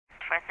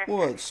system.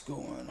 What's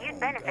going You'd on,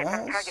 benefit from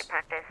target guys?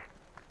 practice.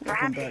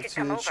 Welcome Perhaps you back should to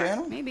come the over.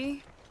 channel.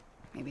 Maybe.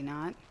 Maybe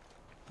not.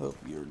 Hope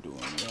you're doing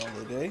well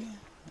today.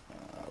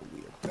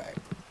 We are back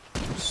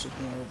for some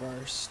more of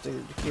our State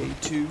of Decay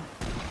 2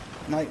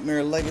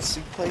 Nightmare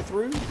Legacy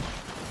playthrough.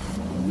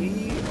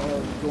 We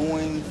are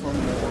going for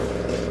more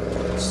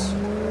parts.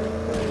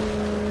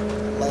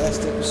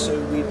 Last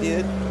episode we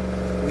had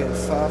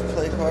 5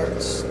 play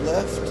cards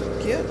left to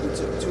get. We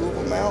took 2 of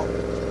them out. We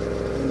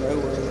know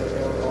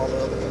where all the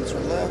other ones are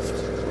left.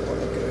 We're going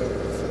to go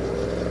for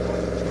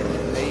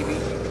one Navy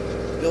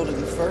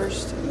building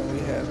first, and then we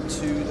have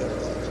 2 that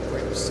are like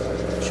right beside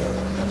each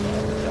other.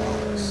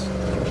 Docks.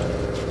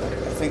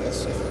 I think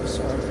that's if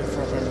I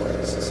remember right,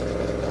 it's something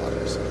like a dock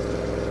or something.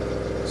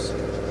 Let's see.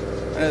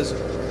 I know it's a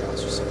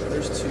warehouse or something.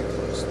 There's 2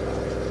 close by.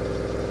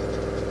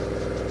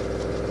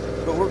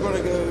 But we're going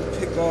to go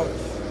pick up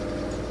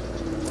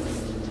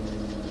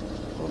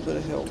a little bit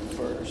of help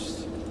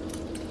first.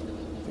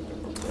 Pick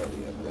up our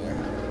buddy up there.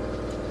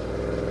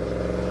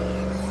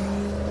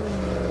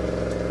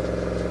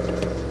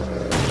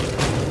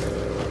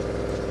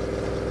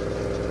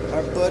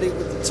 Our buddy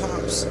with the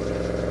Thompson.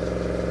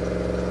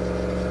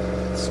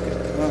 Let's get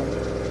going.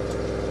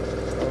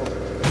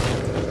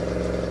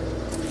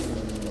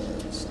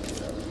 Let's get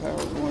our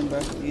power going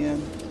back again.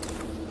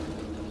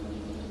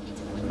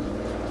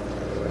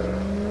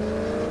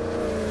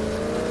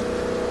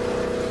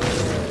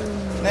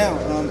 Now,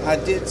 I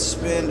did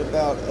spend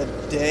about a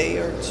day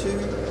or 2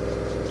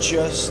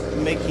 just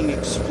making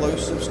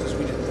explosives because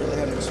we didn't really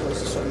have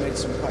explosives, so I made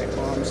some pipe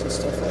bombs and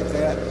stuff like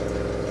that.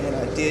 And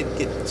I did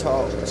get to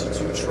talk to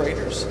 2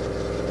 traders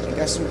and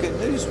got some good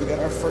news. We got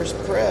our first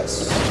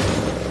press.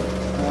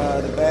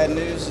 The bad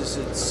news is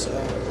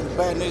the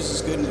bad news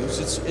is good news.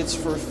 It's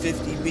for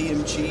 50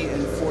 BMG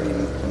and 40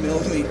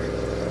 millimeter.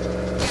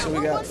 So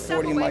we got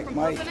 40 Mike.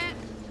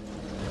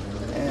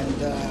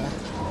 And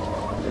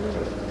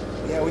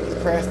yeah, we can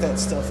craft that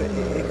stuff.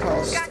 It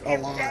costs a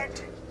lot.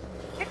 Zeds.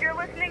 If you're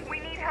listening, we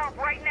need help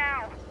right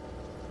now.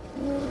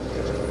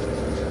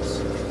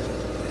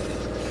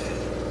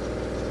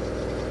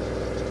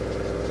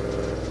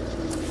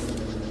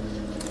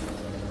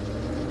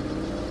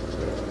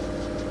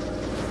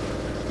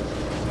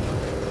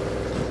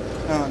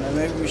 I don't know,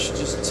 maybe we should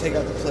just take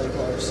out the play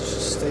cards. Let's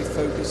just stay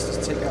focused.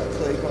 Let's take out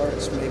play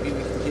cards. Maybe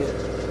we can get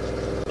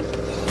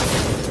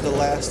the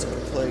last of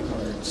the play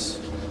cards.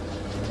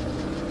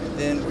 And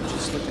then we're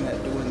just looking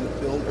at doing the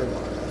builder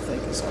line, I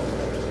think is all we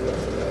have to do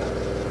after that.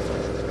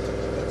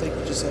 I think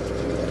you just have to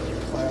do like your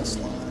class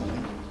line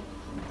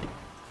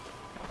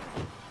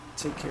and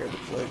take care of the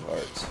play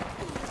cards.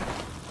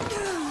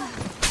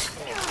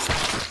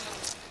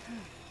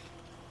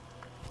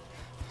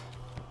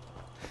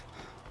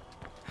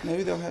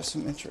 Maybe they'll have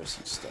some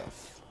interesting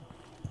stuff.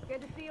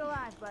 Good to see you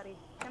alive, buddy.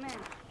 Come in.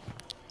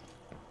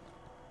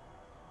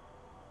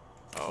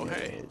 Oh, Yeah,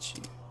 hey. it's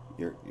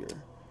you.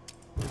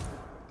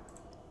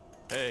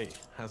 Hey,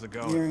 how's it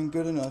You're going? in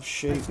good enough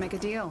shape. Let's make a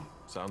deal.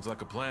 Sounds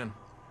like a plan.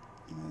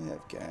 I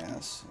have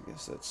gas. I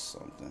guess that's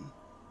something.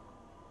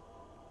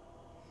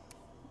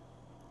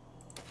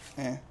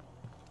 Eh.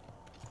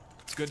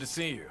 It's good to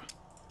see you.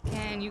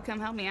 Can you come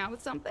help me out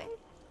with something?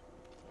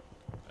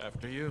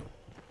 After you.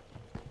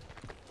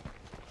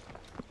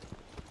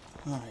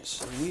 Alright,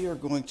 so we are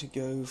going to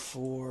go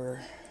for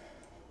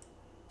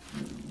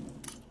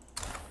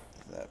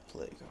that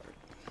play card.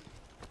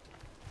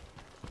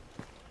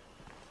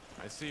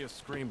 I see a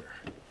screamer.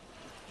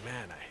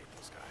 Man, I hate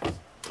those guys.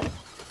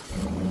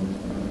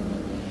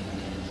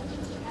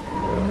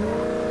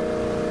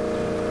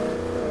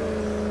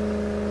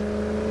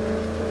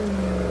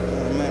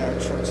 Oh man, our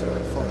trucks are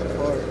falling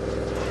apart.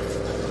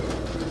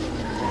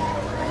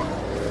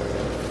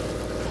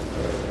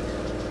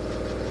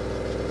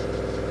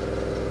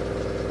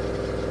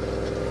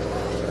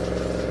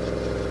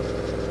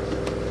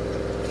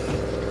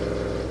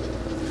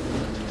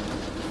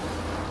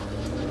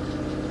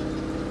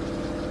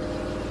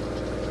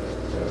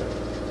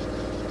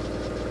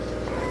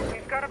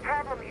 We've got a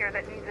problem here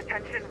that needs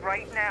attention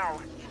right now.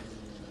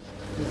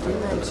 If we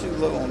run too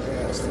low on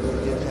gas, then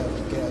we did have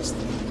the gas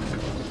thing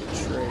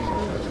to trade.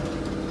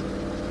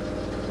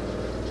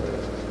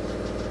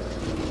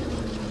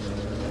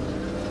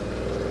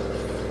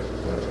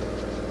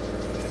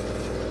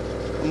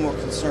 I'm more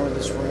concerned with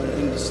this running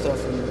into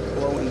stuff and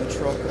blowing the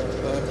truck up,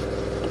 though.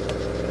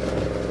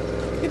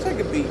 It can take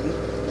a beating.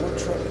 One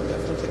truck can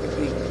definitely take a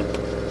beating.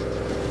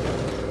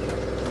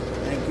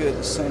 And good,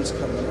 the sun's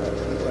coming up.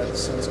 I'm glad the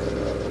sun's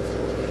coming up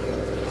before we go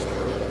for these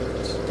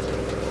programs.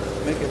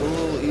 Make it a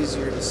little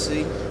easier to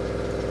see.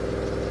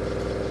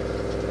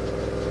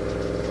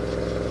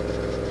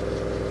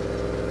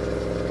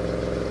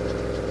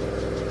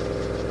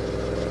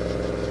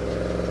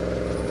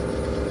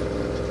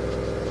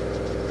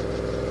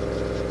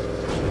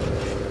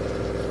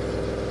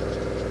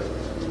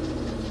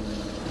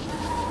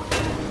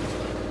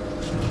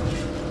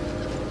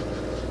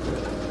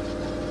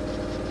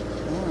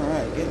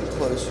 Getting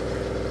closer.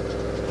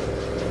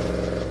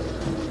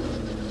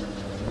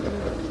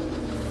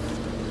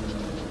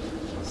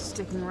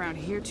 Sticking around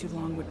here too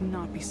long would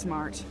not be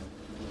smart.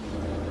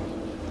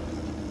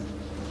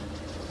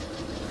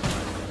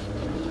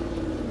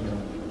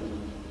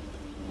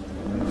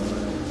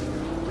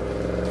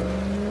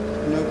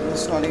 Nope,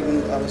 that's not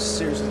even. I was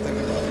seriously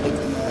thinking about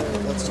looting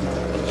that. That's not.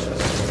 Let's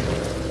just.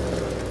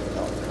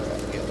 Oh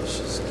crap! Yeah, let's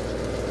just.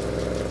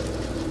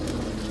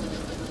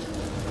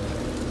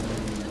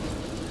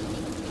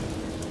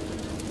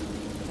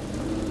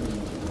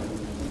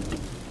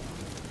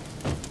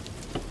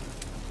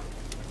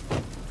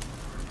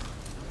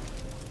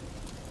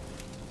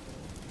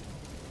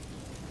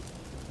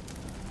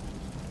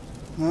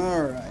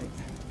 All right.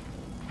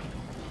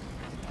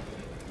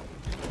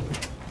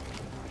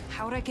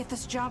 How'd I get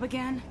this job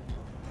again?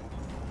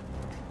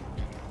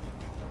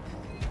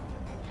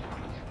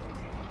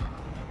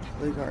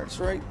 Big heart's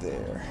right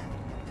there.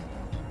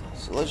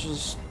 So let's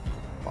just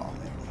bomb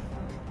it.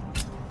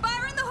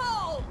 Fire in the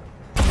hole!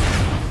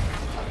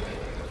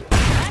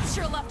 That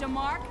sure left a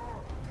mark.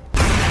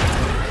 It's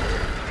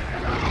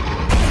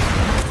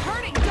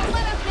hurting. Don't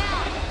let up now.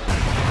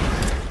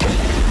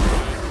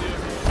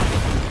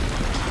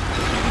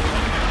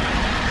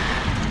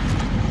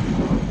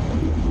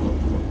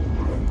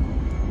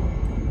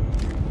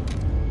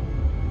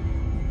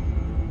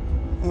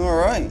 All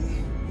right.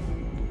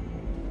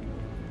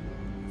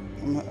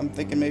 I'm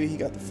thinking maybe he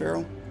got the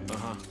feral.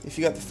 If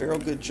you got the feral,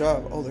 good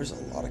job. Oh, there's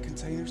a lot of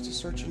containers to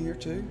search in here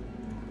too.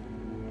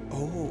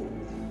 Oh.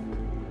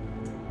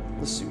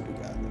 Let's see what we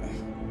got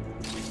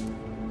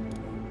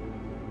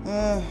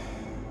though.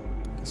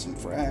 Got some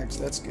frags.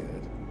 That's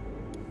good.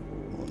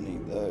 We'll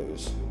need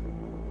those.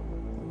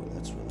 Oh,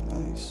 that's really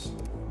nice.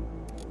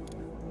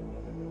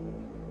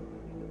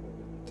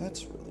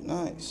 That's really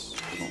nice.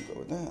 We won't go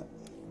with that.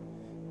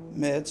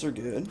 Meds are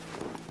good.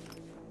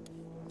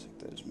 Take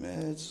those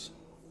meds.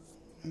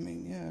 I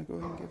mean, yeah, go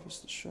ahead and give us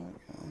the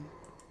shotgun.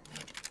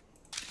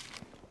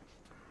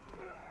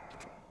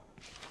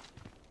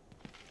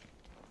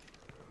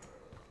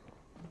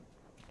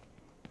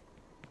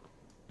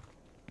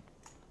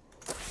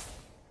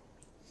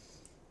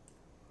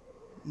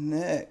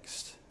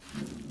 Next,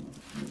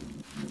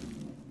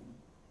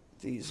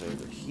 these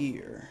over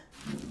here.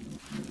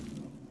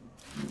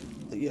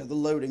 Yeah, the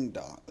loading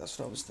dock. That's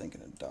what I was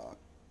thinking of, dock.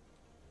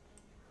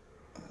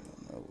 I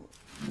don't know.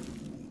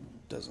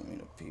 Doesn't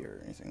mean up here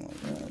or anything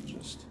like that.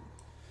 Just.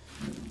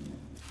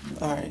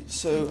 All right.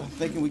 So I'm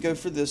thinking we go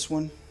for this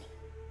one.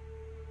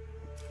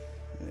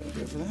 And then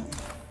we go for that one.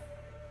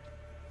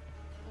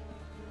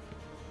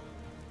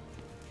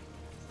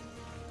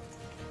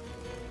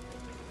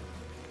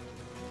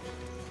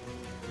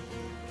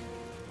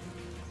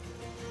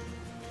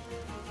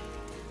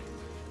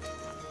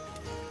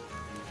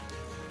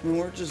 And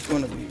we're just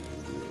going to be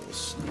real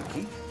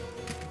sneaky.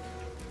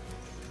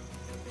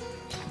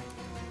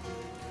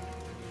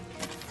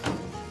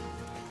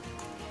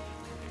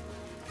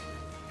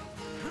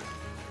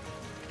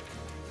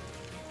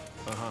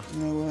 You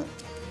know what?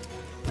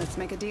 Let's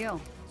make a deal.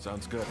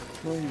 Sounds good.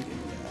 Go ahead and give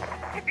me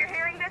that. If you're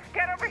hearing this,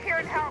 get over here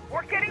and help.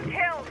 We're getting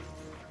killed.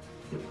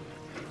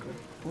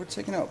 We're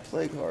taking out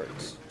plague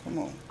hearts. Come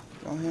on.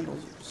 I'll handle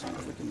some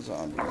freaking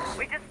zombies.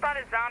 We just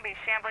spotted zombies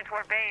shambling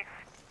toward base.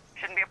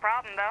 Shouldn't be a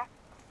problem, though.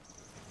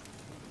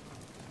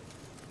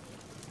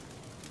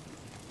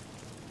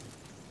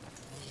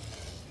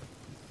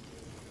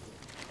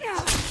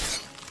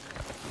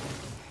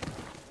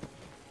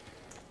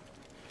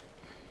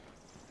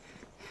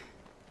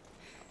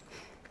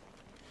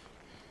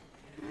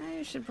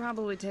 I should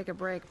probably take a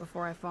break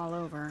before I fall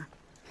over.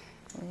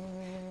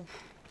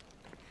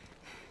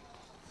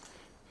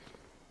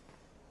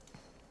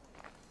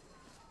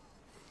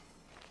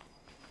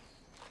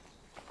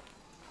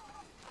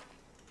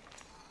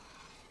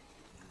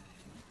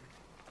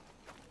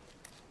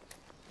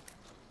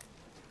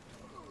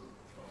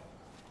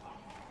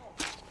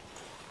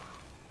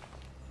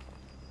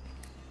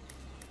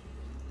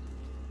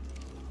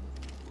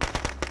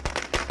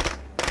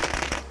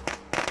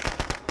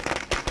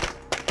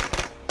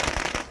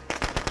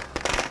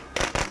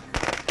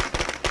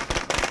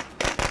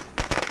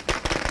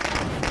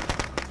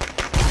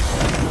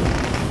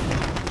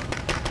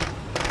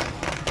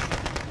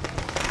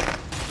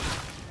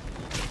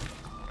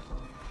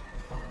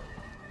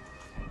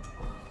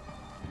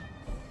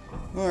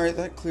 Alright,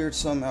 that cleared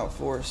some out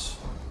for us.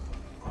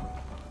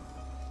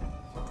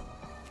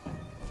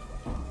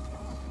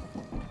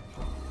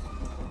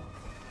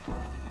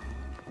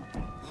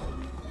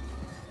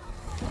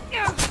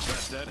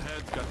 That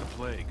deadhead's got the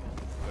plague.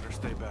 Better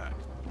stay back.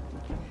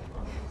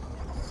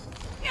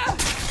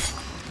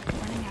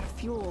 Running out of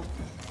fuel.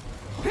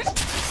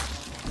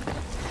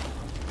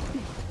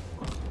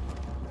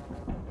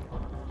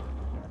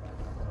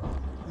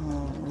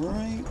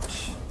 Alright.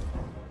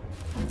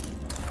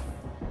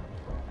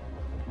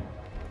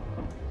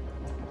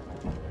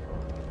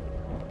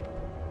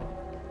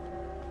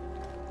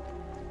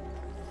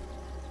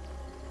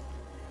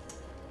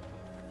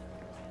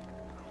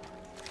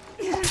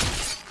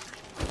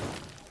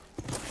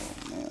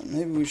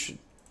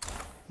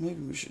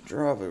 Maybe we should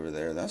drive over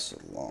there. That's a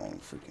long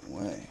freaking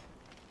way.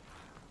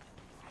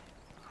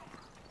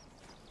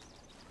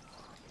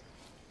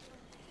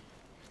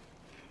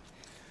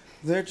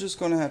 They're just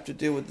going to have to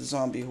deal with the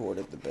zombie horde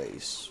at the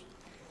base.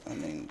 I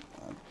mean,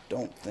 I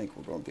don't think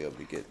we're going to be able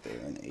to get there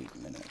in 8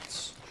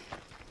 minutes.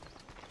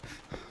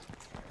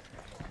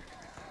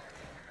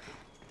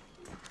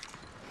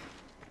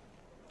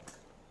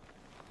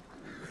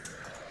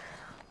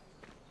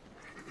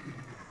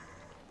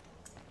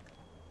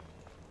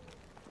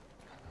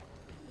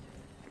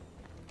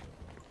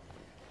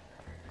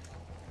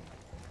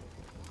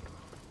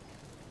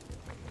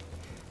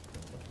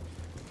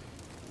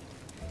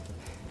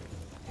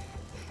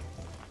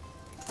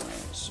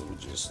 So we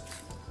just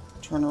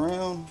turn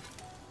around,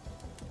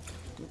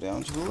 go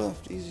down to the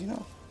left, easy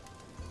enough.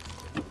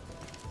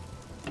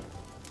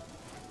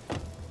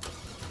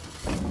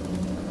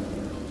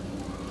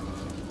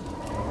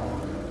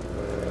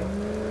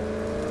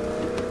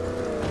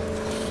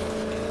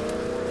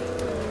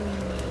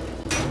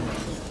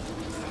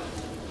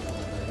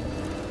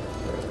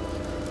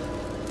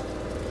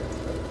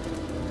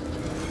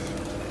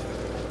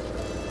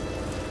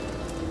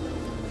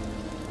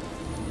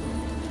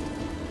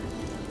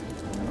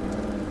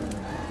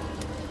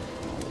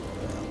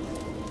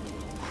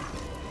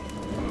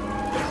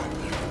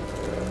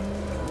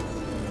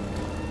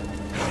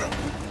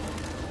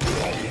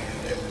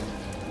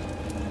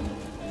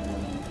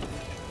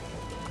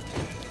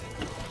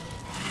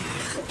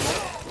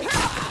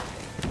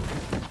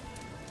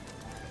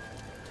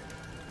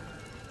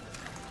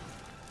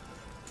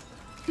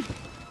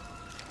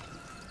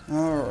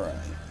 Alright.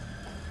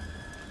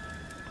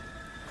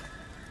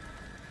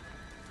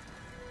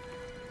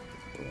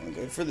 We're gonna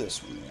go for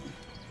this one then.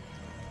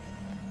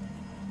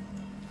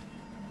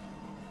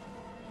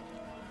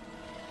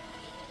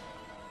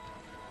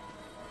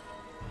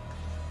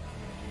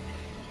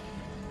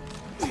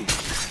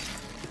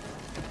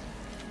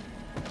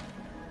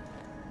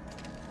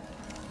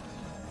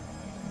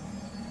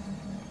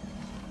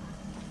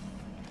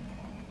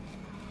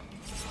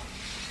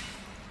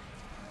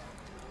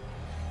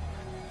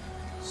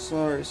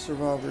 Sorry,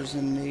 survivors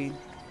in need.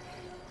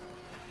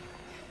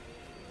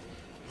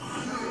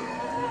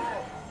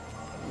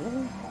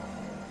 Really?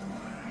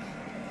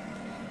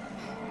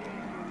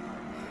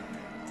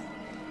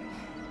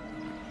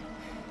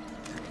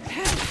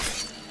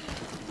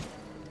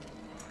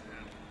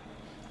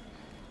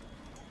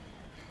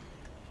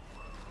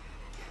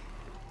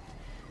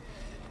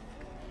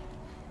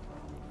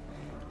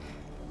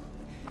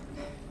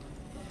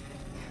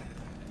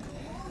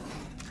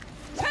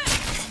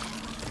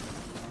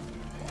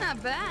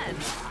 Not bad.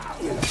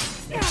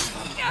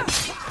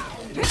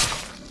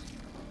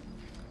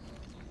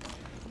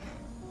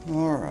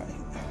 All right.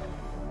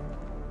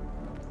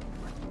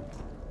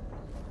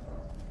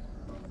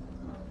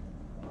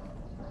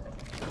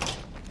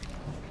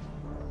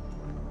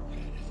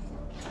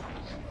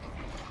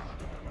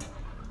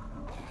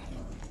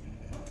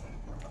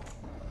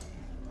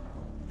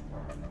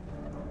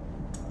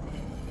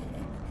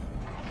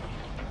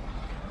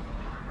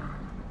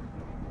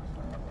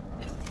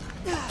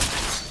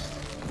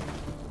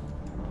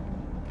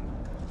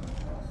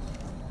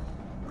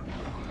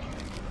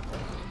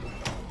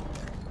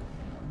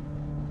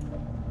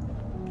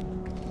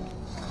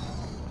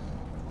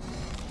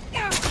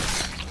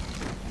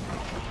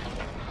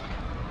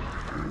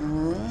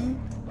 Alright.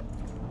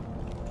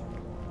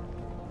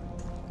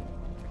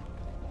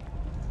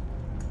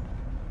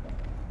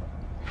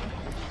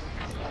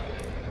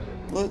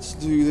 Let's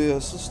do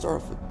this. Let's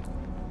start with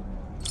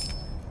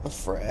a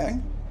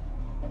frag.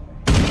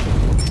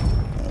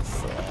 And a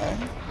frag.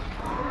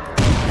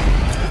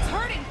 It's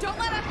hurting! Don't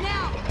let up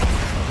now!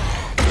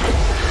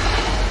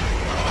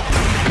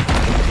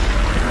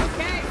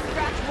 Okay,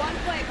 scratch one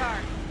play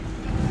card.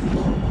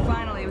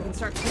 Finally, we can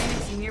start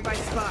cleaning some nearby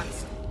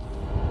spots.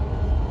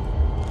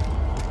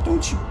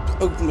 Don't you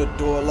open the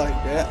door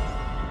like that.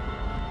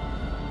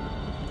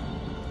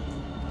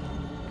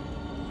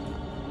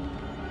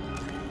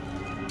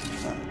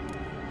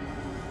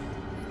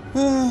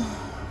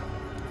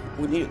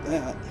 We needed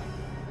that.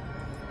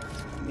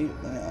 We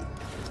needed that.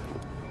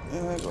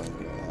 Yeah, go ahead and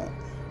do that.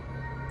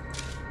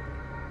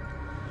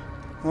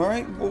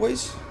 Alright,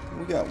 boys.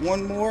 We got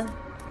one more.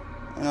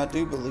 And I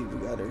do believe we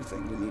got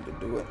everything we need to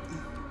do it.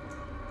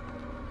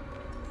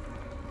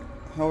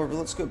 However,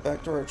 let's go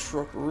back to our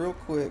truck real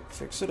quick,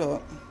 fix it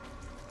up.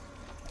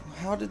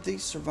 How did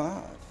these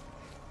survive?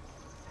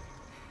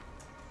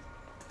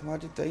 Why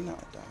did they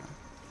not die?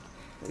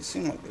 They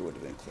seem like they would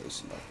have been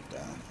close enough to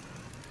die.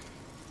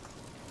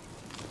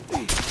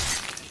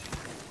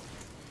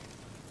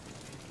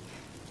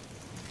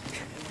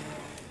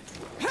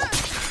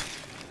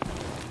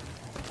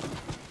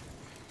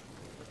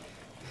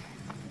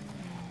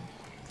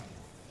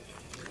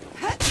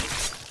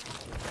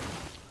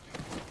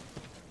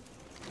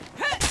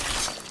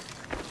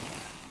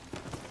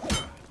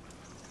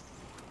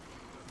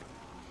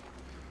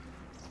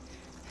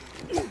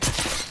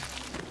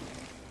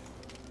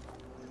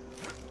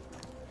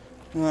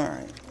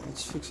 Alright,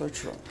 let's fix our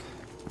truck.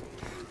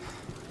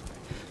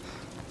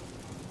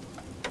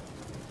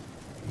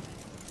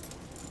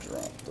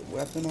 Drop the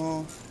weapon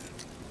off.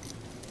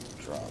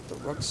 Drop the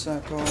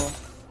rucksack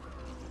off.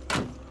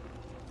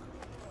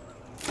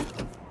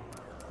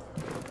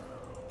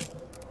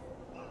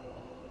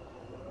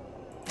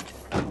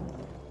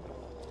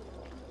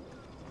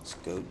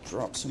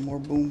 drop some more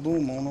boom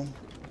boom on them.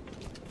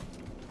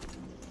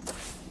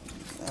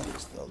 That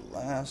is the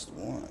last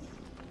one.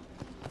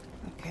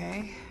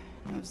 Okay,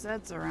 no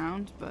zeds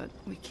around, but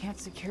we can't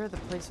secure the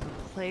place with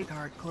a plague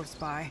heart close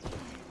by.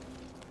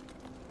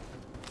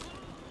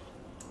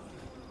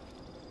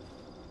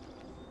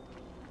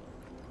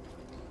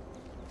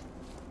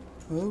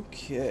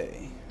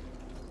 Okay.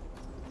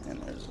 And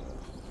there's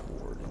a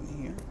horde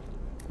in here.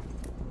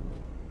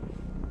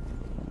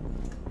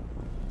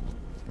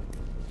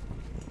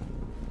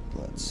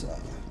 Let's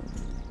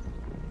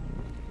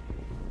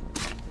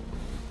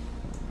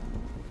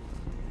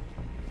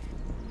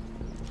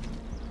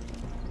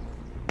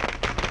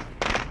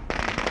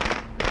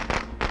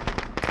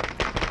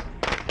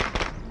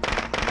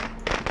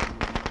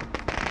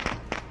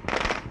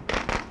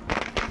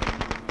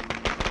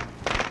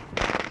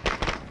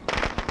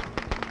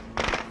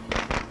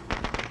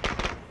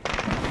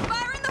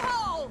Fire in the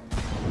hole!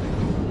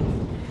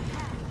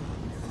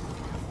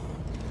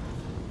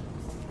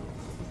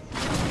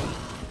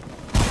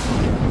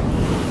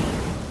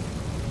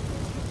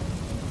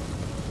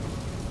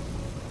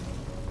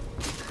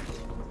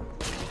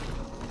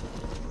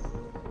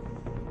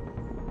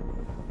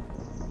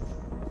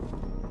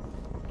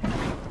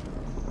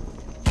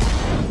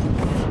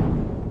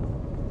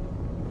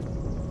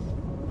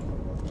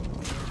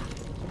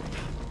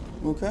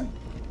 okay.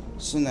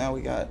 So now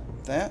we got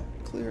that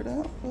cleared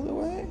out of the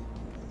way.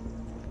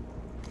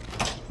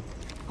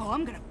 Oh,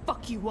 I'm gonna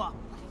fuck you up.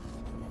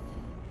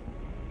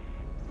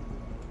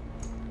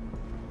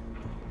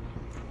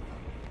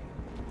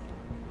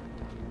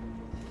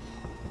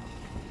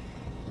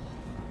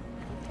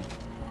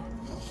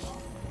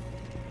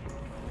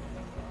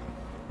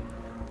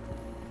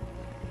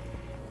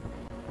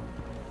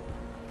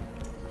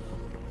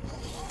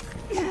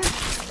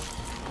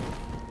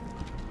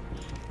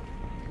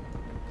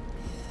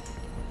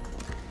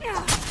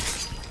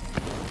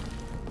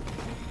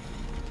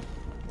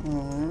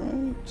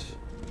 Alright.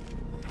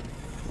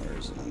 Where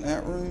is it? In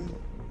that room?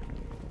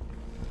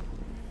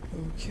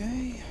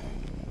 Okay.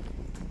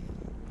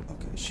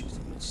 Okay, she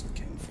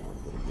came forward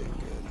a little bit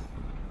good.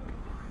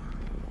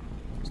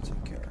 Let's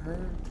take care of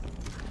her.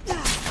 Okay.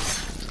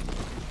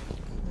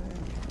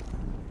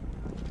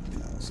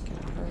 Now let's get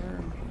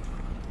her.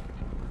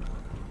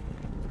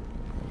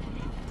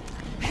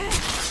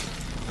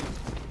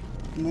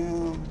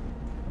 Now.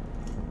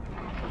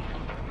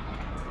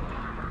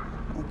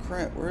 Oh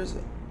crap, where is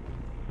it?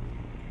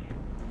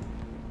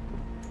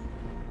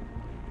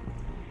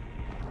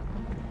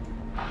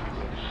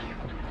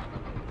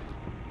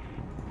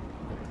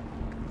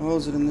 Oh,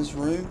 is it in this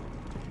room?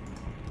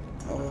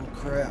 Oh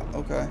crap,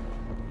 okay.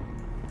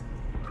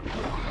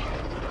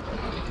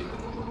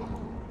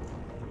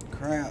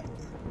 Crap.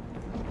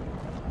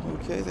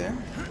 Okay there.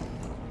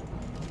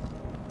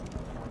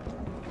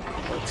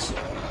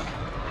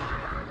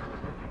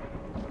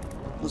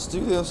 Let's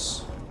do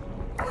this.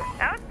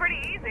 That was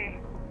pretty easy.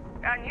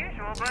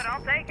 Unusual, but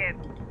I'll take it.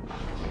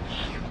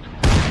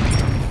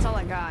 That's all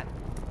I got.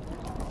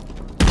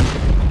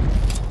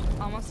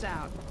 Almost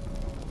out.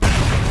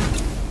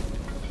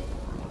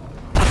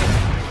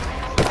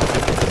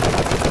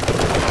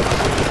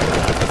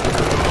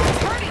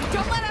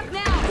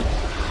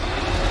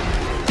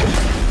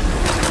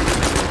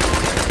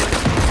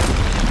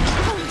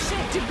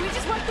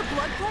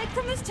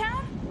 From this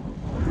town?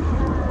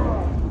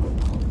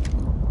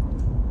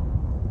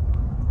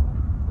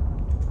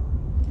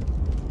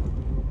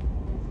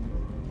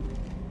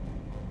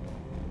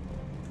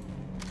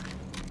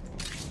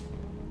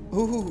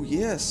 Ooh,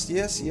 yes,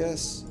 yes,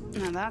 yes.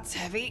 Now that's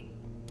heavy.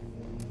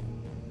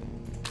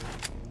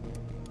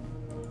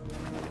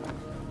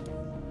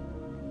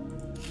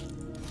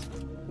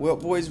 Well,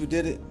 boys, we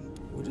did it.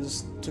 We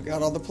just took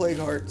out all the plague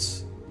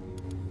hearts.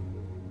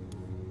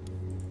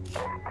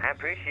 I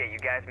appreciate you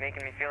guys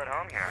making me feel at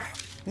home here.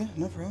 Yeah,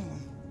 no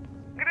problem.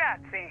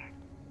 Grazie.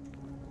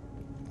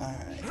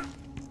 Alright.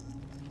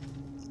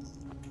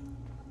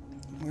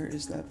 Where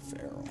is that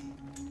feral?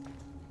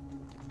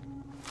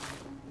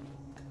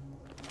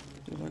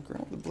 Did I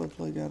grab the blood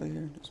plague out of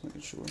here? Just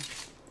making sure.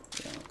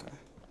 Yeah, okay.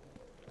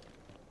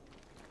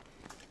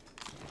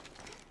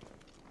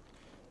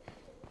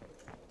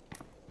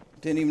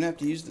 Didn't even have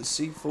to use the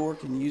C4.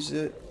 Can use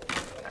it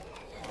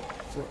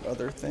for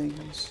other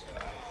things.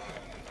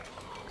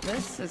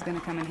 This is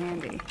gonna come in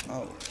handy.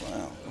 Oh,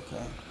 wow,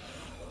 okay.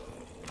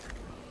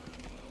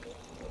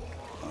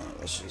 Alright,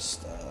 let's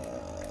just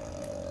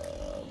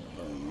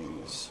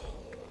bring these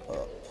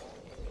up.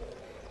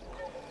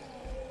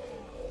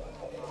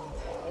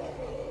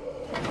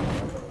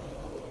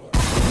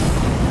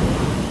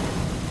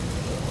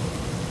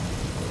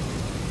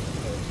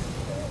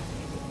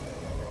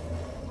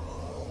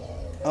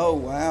 Oh,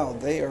 wow,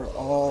 they are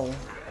all...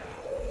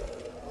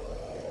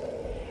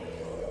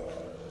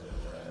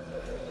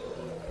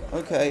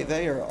 Okay,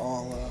 they are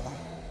all,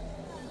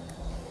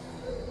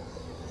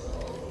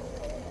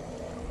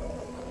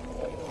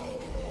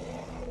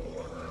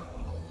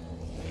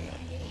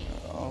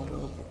 all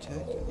well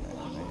protected,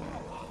 man.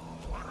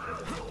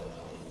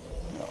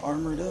 They're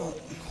armored up.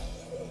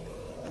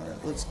 Alright.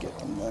 let's get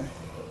them there.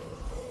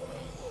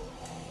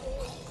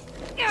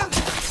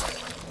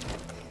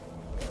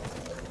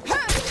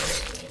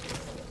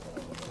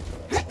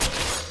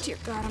 Dear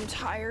God, I'm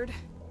tired.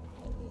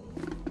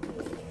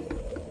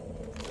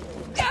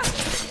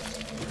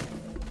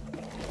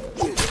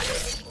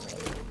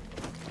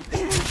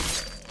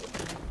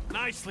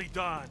 Nicely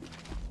done.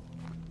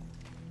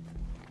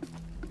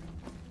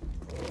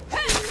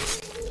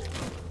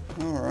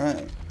 All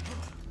right.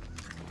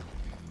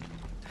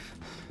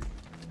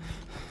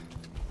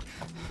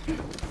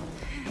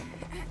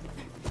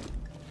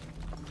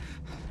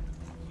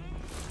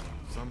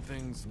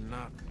 Something's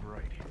not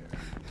right here.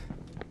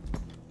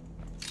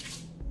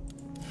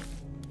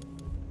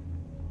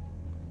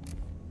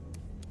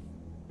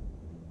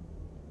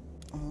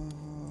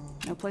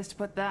 No place to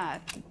put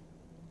that.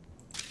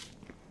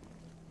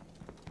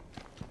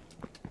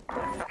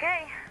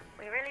 Okay,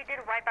 we really did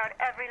wipe out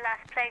every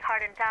last plague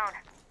heart in town.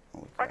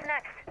 What's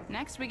next?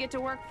 Next, we get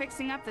to work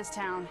fixing up this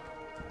town.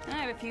 I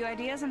have a few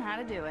ideas on how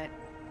to do it.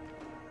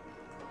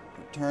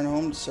 Return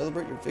home to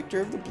celebrate your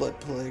victory of the blood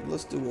plague.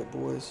 Let's do it,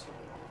 boys.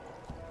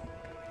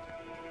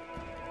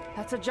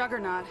 That's a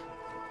juggernaut,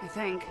 I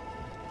think.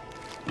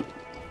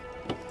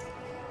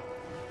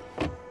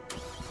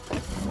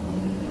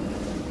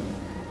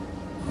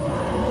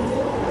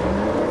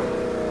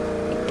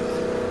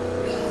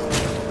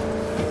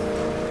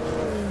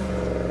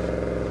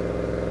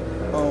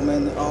 Oh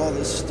man, all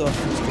this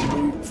stuff is the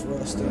loot for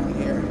us down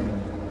here.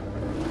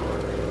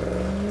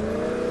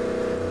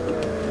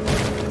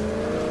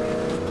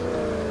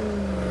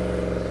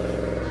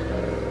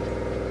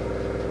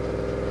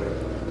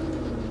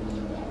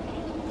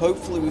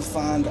 Hopefully we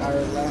find our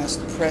last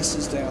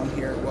presses down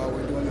here while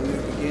we're doing a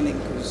new beginning,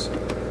 because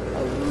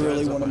I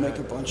really want to make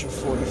a bunch of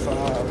 45.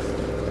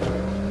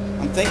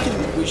 I'm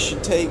thinking we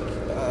should take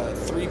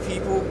 3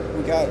 people.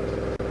 We got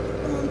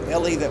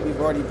Ellie that we've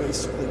already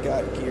basically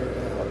got geared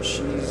out.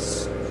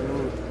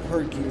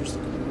 Her gear's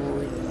looking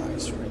really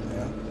nice right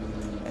now.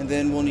 And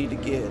then we'll need to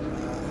get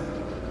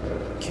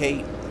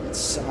Kate and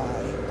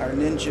Sai, our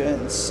ninja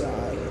and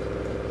Sai.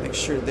 Make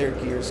sure their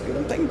gear's good.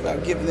 I'm thinking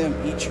about giving them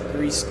each a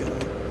grease gun.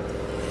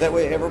 That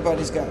way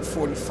everybody's got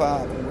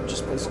 45, and we're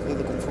just basically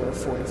looking for a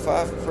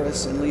 45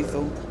 press and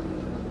lethal.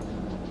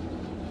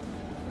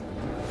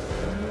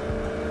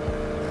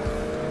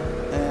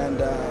 And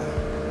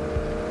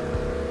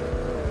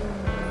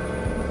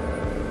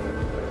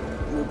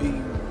we'll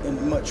be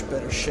in much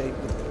better shape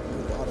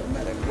with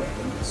automatic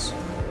weapons.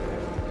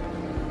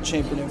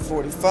 Champion in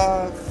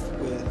 45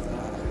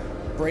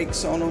 with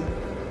brakes on them.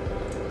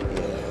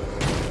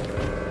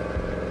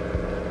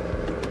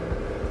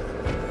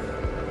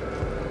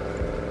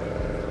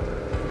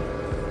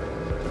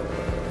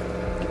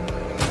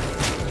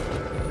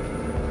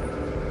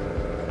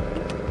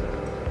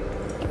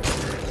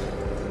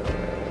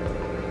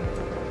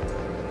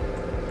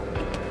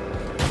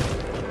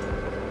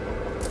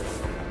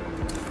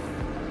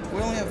 We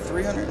only have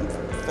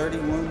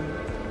 331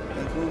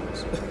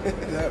 influence.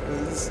 That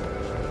was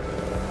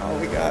all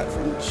we got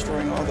from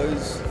destroying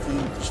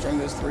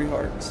those 3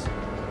 hearts.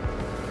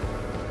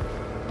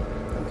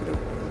 Okay.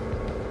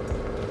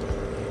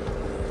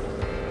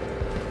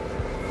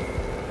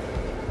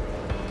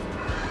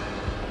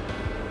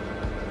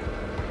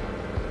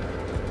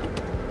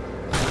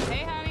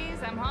 Hey,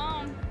 honeys, I'm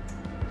home.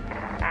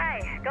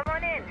 Hi, come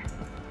on in.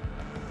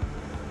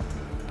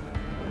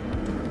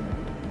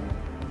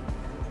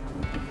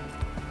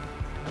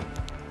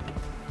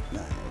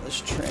 Now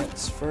let's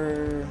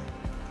transfer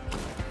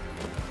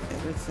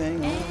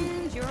everything on.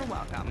 And you're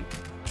welcome.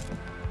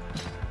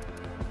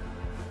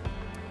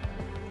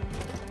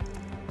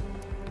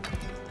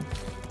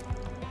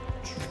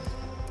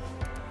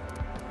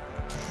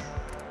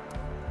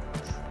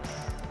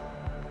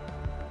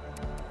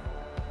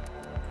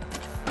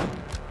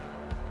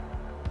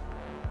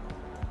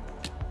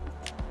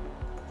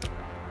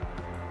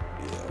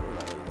 Yeah, we're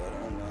gonna leave that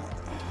on that.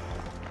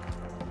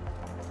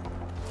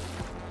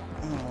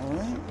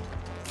 Alright.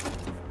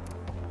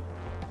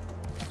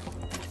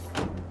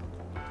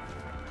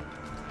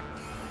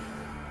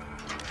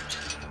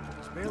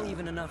 There's barely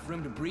even enough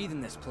room to breathe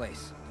in this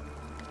place.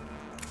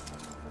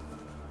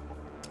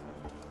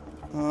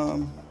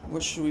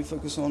 What should we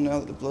focus on now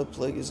that the blood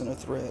plague isn't a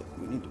threat?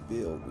 We need to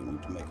build. We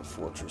need to make a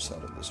fortress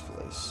out of this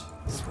place.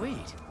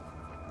 Sweet.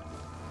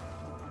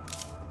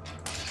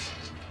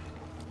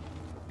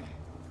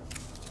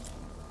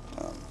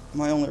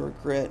 My only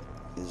regret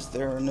is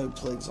there are no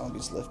plague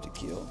zombies left to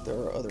kill. There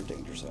are other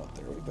dangers out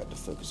there. We've got to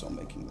focus on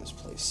making this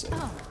place safe.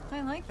 Oh,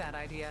 I like that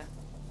idea.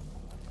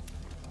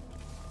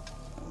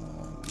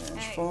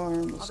 Manage Hey, farm.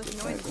 all Let's this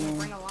get noise that is gonna going.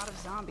 bring a lot of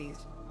zombies.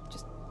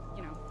 Just,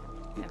 you know,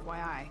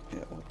 FYI.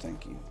 Yeah, well,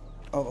 thank you.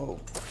 Oh,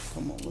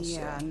 come on, let's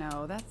Yeah,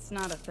 no, that's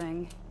not a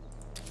thing.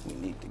 we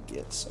need to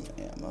get some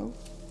ammo.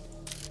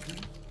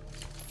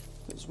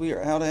 Because we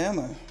are out of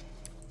ammo.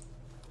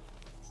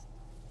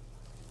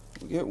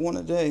 We get one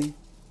a day,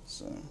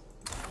 so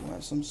we'll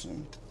have some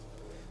soon.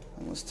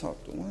 And let's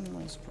talk to one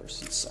last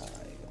person. Sai,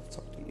 I'll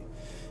talk to you.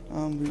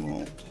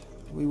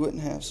 We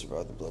wouldn't have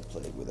survived the blood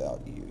plague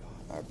without you.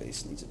 Our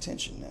base needs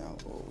attention now,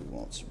 or we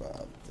won't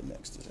survive the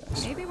next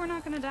disaster. Maybe we're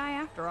not gonna die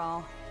after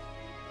all.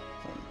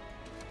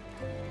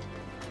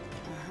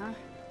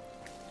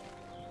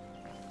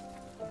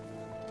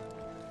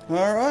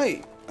 All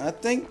right, I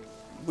think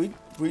we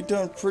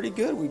done pretty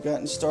good. We've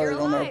gotten started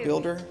on our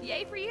builder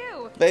Yay for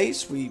you!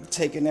 base. We've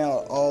taken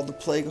out all the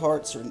plague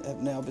hearts,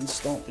 have now been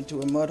stomped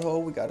into a mud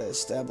hole. We got to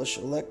establish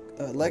a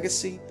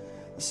legacy.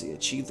 Let's see,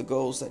 achieve the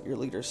goals that your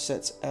leader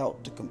sets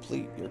out to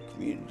complete your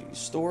community's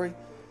story.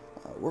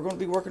 We're going to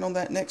be working on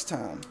that next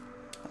time.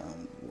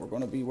 We're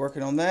going to be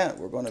working on that.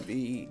 We're going to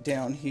be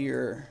down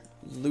here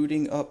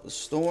looting up a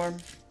storm,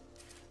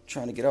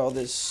 trying to get all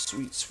this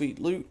sweet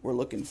loot. We're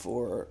looking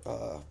for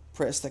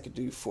press that could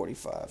do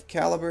 45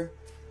 caliber.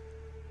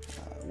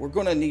 We're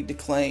going to need to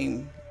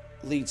claim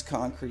Leeds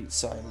concrete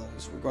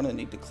silos. We're going to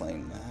need to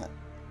claim that.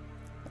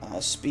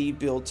 Speed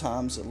build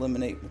times,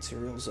 eliminate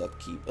materials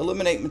upkeep.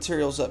 Eliminate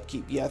materials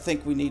upkeep. Yeah, I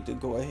think we need to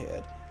go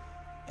ahead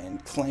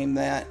and claim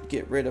that.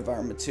 Get rid of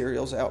our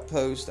materials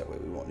outpost. That way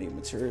we won't need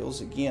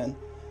materials again.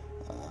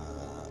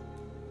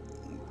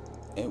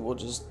 And we'll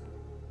just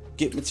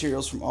get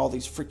materials from all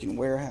these freaking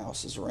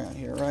warehouses around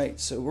here, right?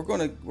 So we're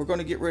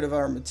gonna get rid of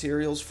our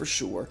materials for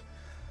sure.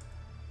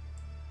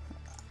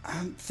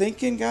 I'm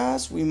thinking,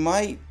 guys, we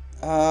might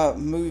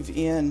move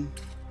in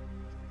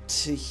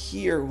to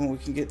here when we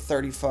can get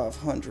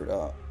 3,500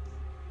 up.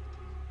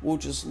 We'll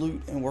just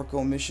loot and work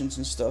on missions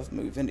and stuff.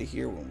 Move into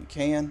here when we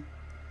can.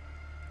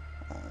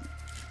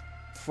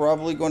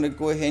 Probably going to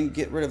go ahead and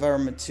get rid of our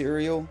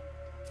material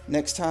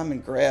next time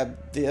and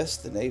grab this,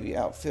 the Navy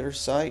Outfitter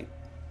site.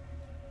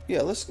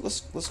 Yeah, let's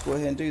go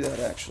ahead and do that.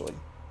 Actually,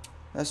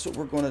 that's what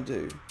we're going to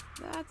do.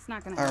 That's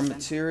not gonna Our happen.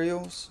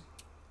 materials,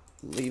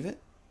 leave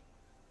it.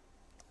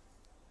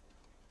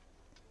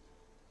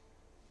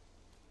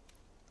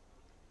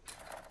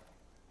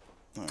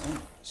 All right,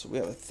 so we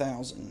have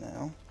 1,000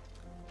 now.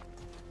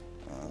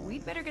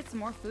 We'd better get some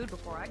more food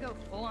before I go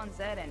full on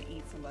Zed and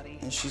eat somebody.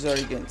 And she's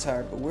already getting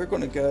tired, but we're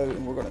going to go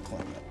and we're going to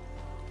claim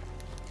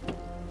it.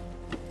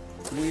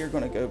 We are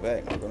going to go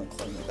back and we're going to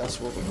claim it. That's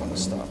where we're going to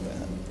stop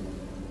at.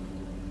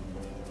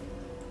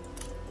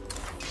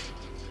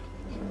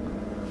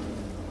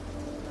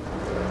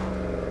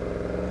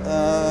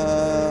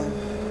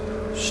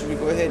 Should we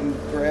go ahead and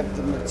grab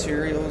the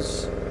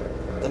materials,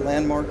 the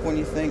landmark one,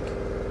 you think?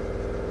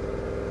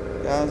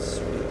 Guys,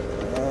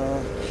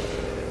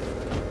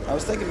 I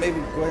was thinking maybe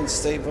go ahead and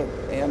save up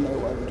ammo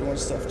while we're doing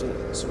stuff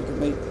so we can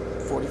make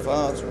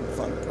 45s when we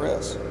find a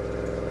press.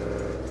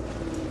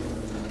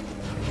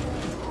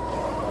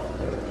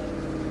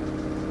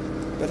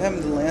 But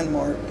having the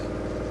landmark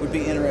would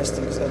be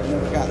interesting because I've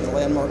never gotten the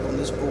landmark on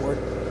this board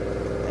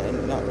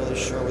and not really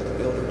sure what the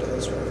builder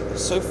does with it.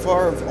 So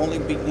far, I've only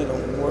beaten it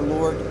on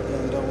Warlord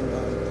and on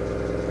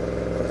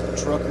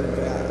Trucker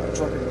Valley.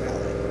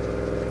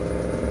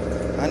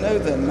 I know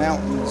the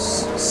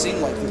mountains seem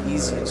like the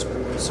easiest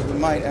board, so we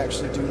might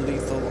actually do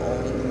lethal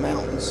on the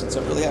mountains since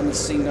I really haven't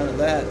seen none of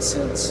that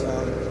since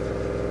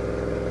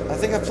I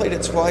think I played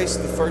it twice.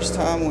 The first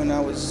time when I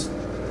was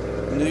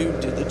new,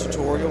 did the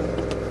tutorial.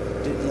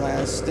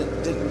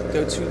 Didn't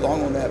go too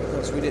long on that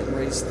because we didn't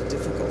raise the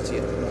difficulty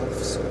up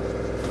enough, so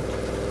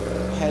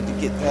had to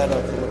get that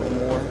up a little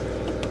more.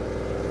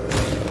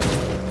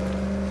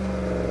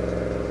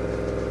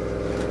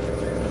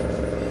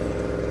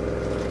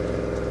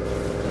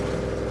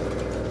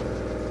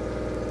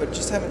 But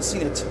just haven't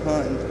seen a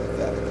ton of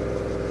that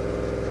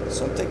one.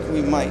 So I'm thinking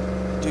we might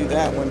do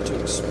that one to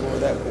explore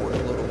that board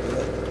a little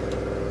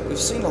bit. We've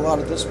seen a lot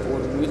of this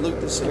board. When we loot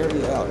this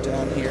area out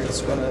down here,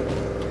 it's gonna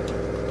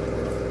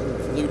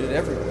looted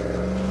everywhere.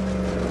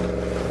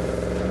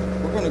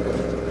 We're going to go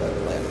into that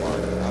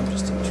landmark. I'm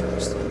just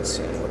interested in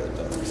seeing what it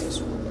does. That's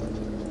what we're going to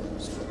do.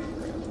 So we're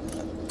grabbing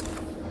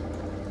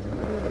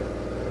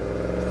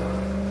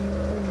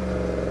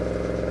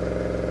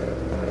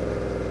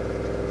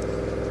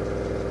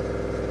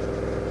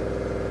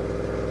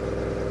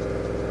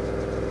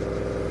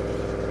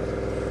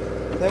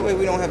that. That way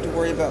we don't have to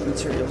worry about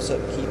materials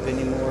upkeep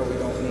anymore. We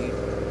don't need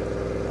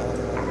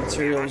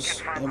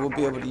materials, and we'll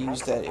be able to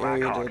use that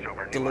area to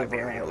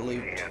deliver our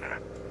loot.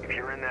 If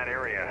you're in that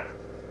area,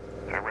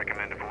 I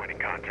recommend avoiding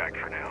contact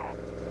for now.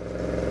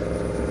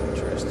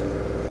 Interesting.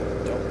 I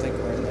don't think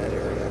we're in that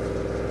area.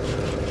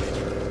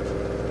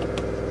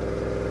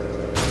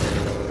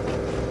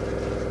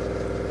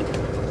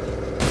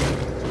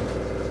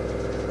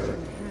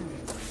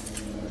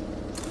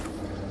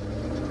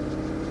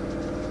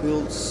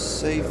 Build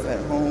safe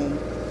at home.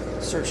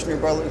 Search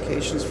nearby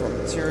locations for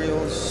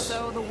materials.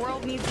 So the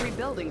world needs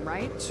rebuilding,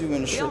 right? To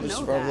ensure the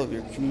survival of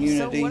your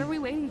community. So what are we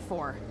waiting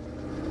for?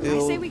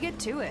 Build, I say we get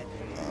to it.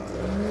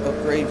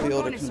 Upgrade, We're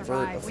build, going or to convert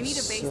survive. a We need a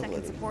base that facility.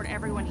 can support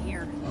everyone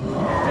here.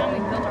 Time we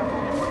build our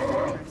home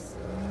fortress.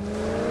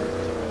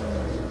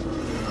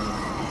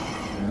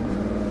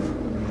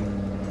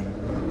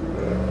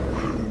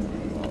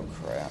 Oh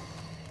crap.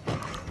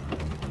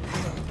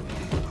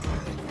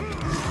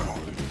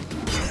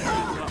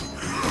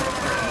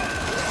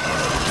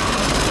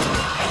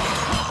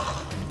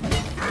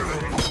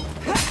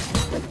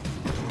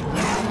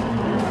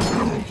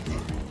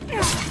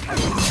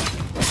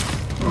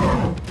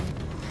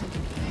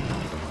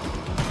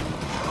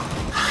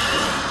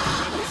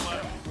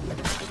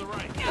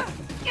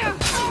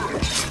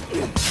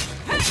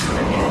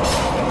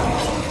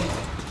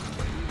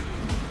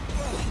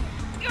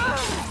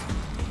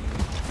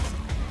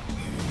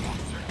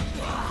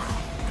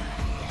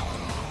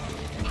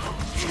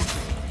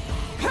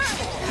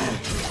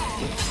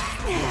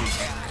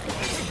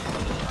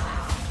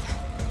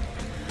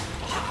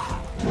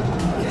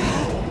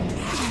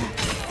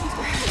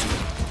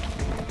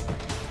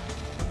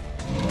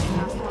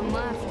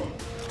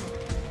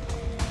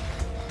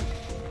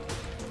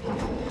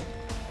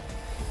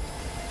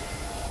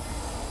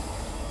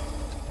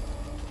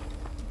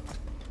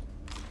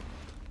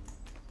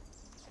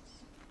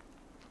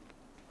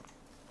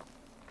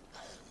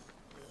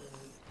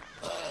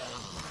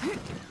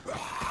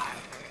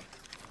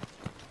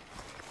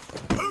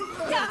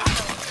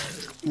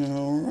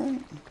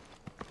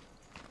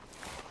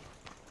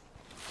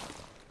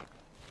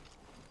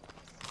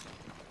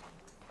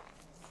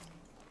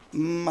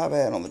 My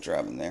bad on the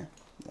driving there.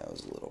 That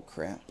was a little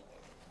crap.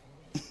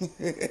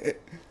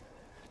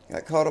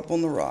 Got caught up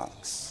on the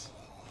rocks.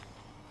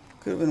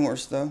 Could have been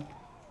worse though.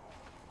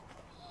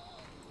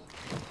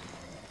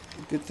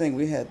 Good thing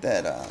we had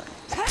that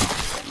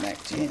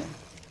Mac 10.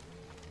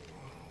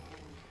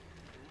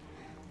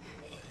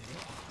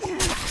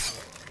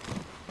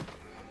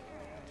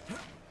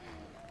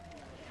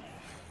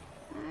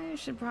 I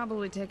should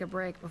probably take a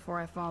break before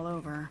I fall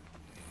over.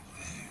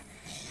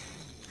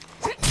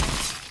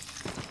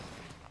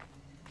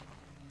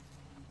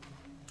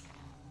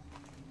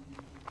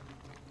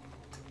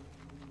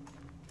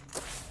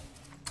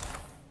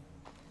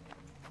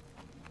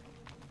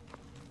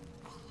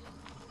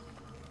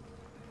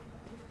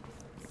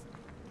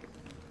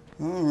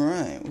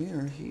 Alright, we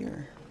are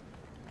here.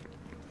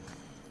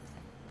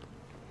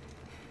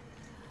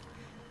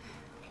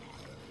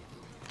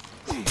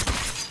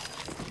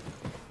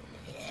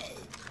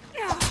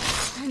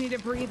 I need a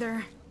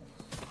breather.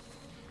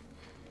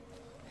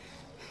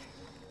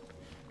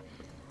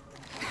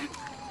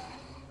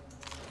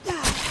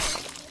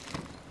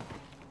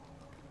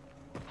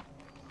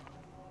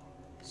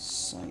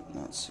 Site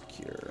not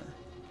secure.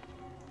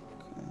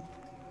 Okay.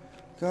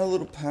 Got a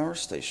little power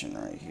station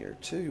right here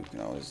too. You can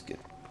always get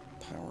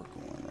power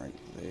going right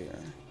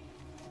there.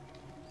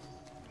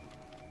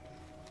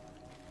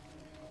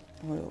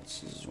 What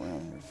else is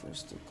around here for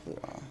us to clear?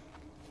 Okay.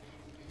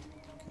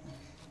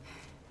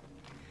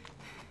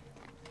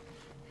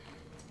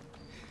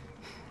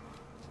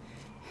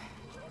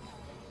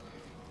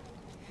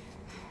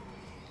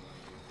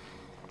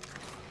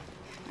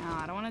 Now,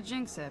 I don't want to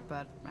jinx it,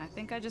 but I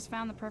think I just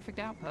found the perfect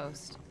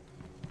outpost.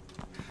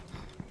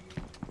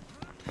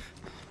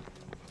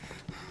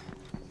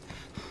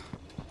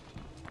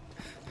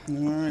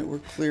 Alright, we're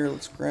clear.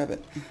 Let's grab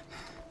it.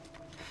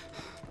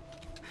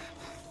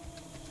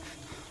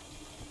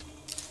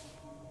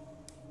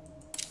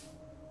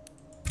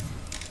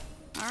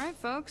 Alright,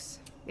 folks.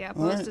 The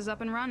outpost is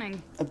up and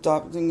running.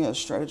 Adopting a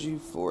strategy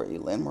for a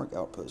landmark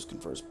outpost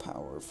confers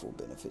powerful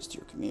benefits to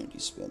your community.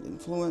 Spend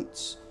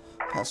influence.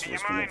 Passively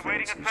spend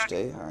influence each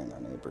day, hiring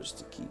our neighbors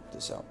to keep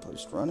this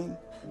outpost running.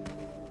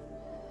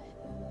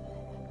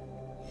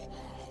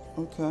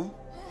 Okay.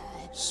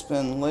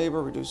 Spend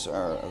labor, reduce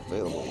our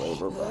available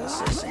labor by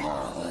assessing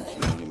our own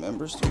community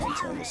members to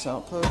maintain this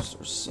outpost,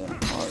 or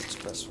send parts.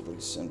 Passively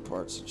send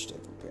parts each day,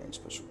 preparing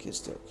special kits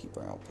to keep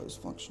our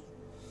outpost functioning.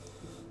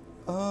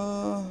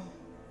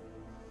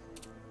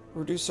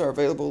 Reduce our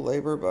available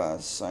labor by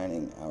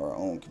assigning our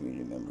own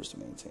community members to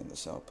maintain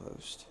this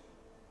outpost.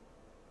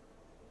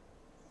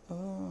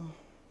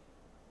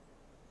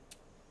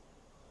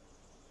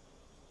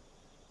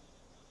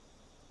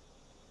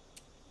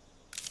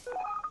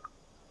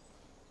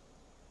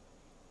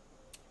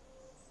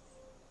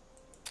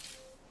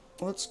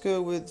 Let's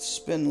go with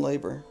spend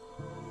labor.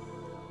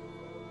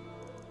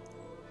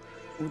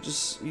 We'll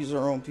just use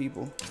our own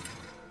people.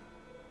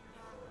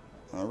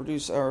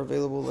 Reduce our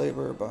available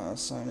labor by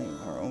assigning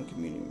our own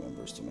community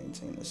members to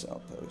maintain this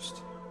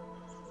outpost.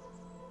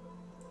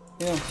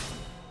 Yeah.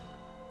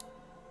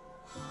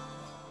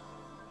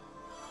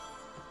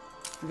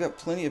 We've got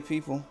plenty of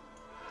people.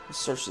 Let's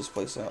search this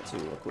place out too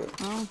real quick.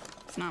 Well,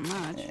 it's not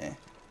much. Yeah.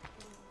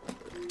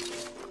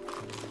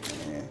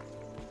 Yeah.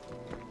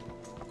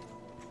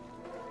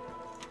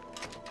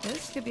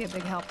 This could be a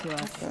big help to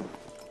us. Okay.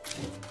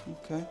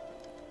 Okay.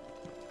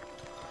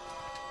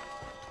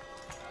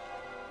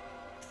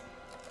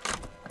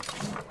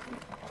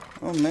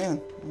 Oh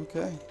man,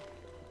 okay.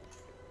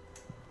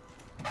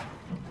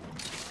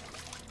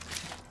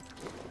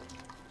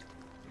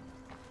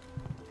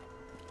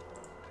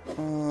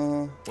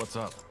 What's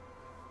up?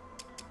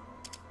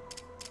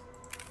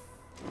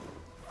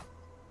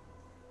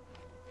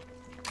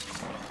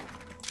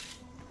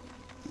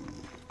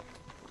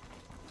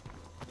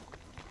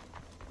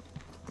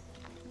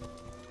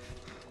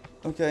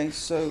 Okay,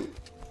 so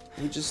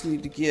we just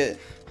need to get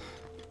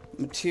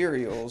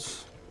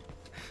materials.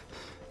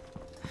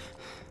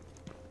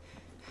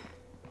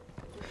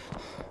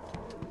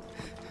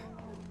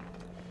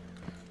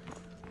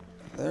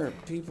 There are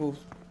people.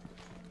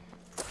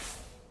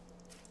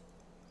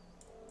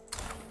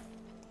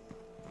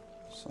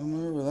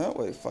 Somewhere over that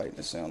way fighting,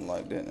 it sounded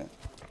like, didn't it?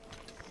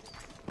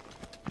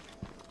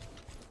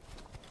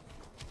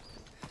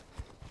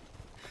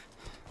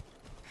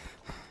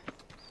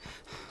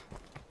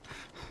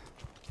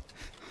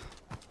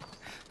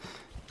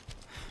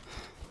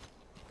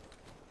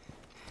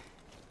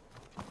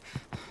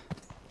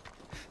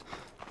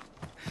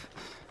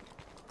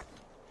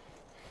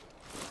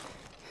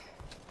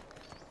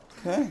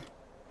 Okay.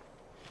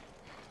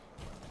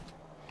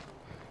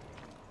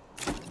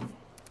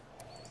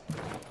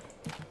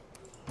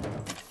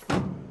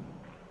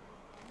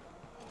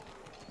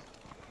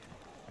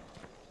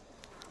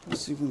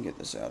 Let's see if we can get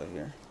this out of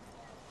here.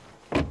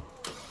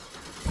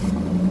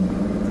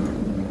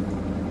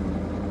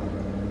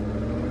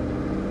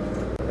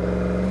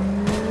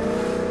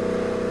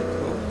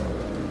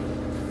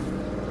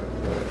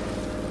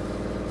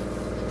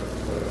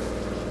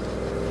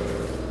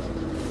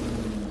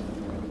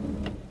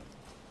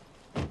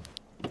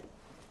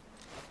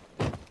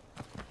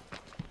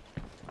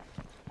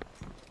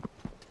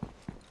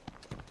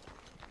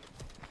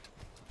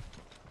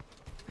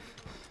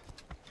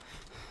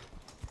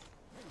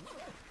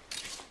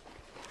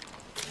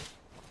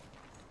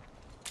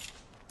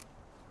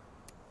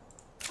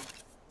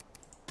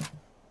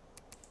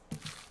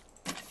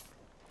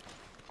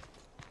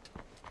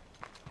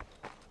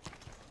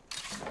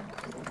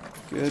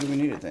 good. We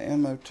needed the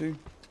ammo too.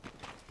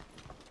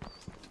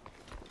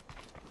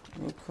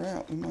 Well,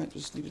 crap. We might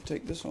just need to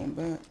take this on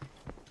back.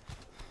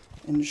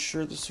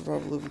 Ensure the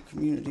survival of a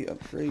community.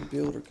 Upgrade,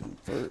 build, or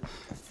convert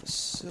a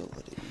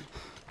facility.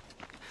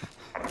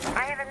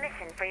 I have a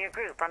mission for your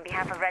group on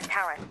behalf of Red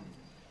Talon.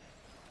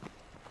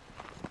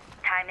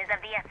 Time is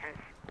of the essence.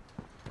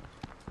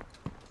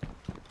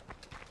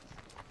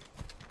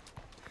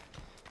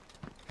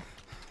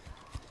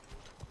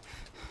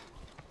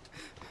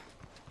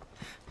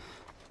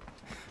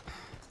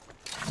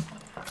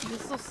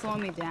 This will slow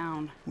me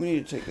down. We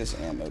need to take this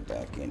ammo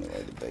back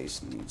anyway. The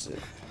base needs it.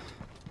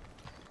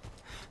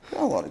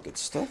 Got a lot of good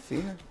stuff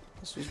here.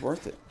 This was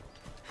worth it.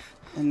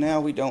 And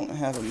now we don't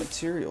have a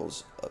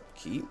materials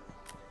upkeep.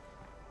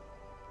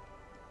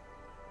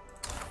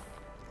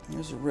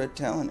 There's a Red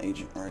Talon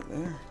agent right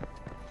there.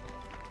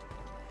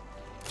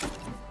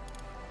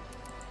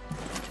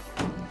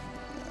 Okay,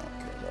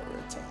 about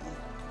Red Talon.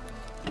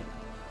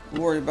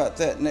 We'll worry about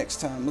that next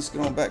time. Let's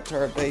get on back to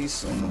our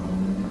base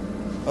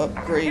and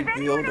upgrade,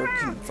 build, or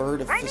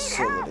convert a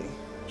facility.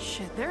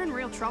 Shit, they're in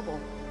real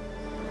trouble.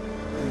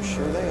 I'm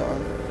sure they are.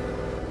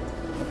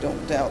 I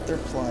don't doubt their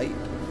plight.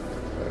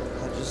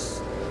 I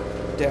just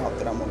doubt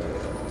that I'm gonna be able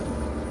to help them.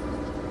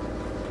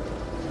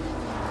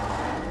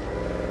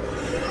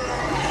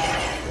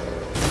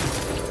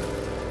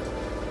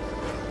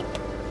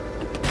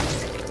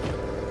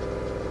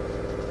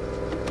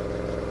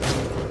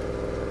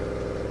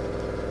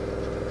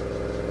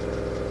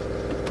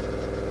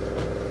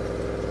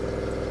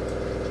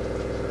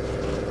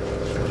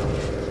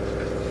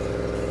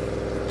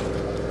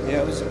 Yeah,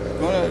 I was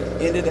gonna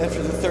end it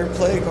after the third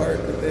plague heart,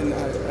 but then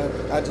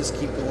I just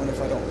keep going if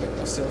I don't make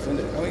myself end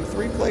it. I mean,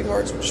 3 plague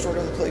hearts, we destroyed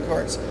all the plague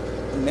hearts.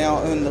 We now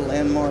own the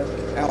landmark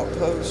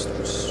outpost,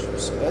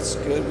 so that's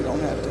good. We don't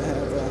have to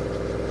have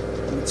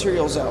a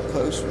materials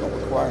outpost. We don't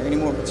require any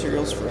more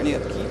materials for any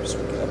upkeep, so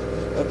we can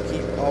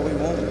upkeep all we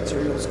want.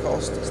 Materials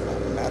cost does not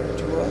matter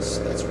to us.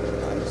 That's really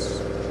nice.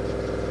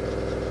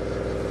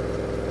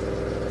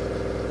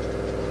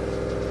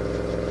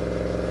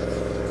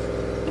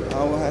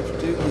 All we'll have to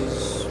do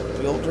is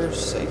build her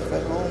safe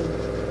at home.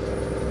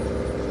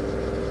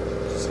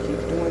 Just keep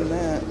doing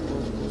that.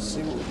 We'll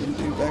see what we can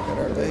do back at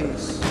our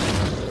base.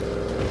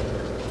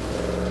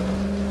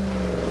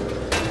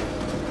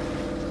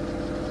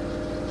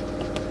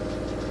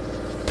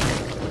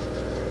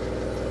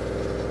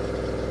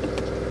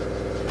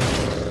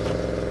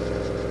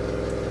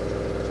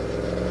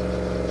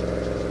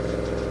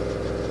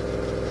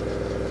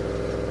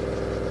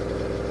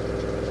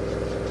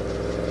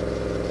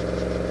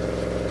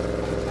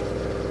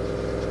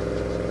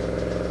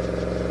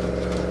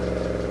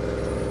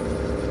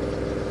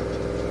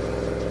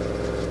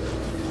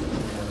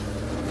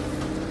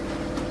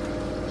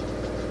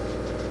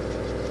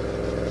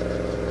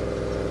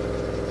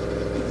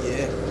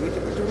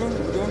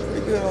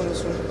 On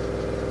this one.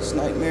 This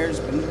nightmare's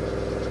been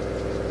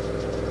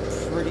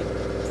pretty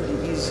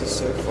easy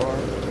so far.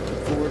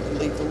 Looking forward to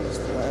lethal is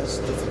the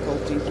last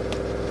difficulty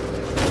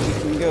we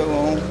can go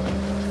on.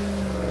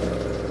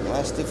 The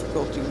last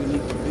difficulty we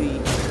need to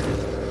beat.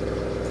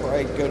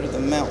 Probably go to the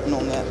mountain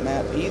on that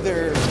map.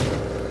 Either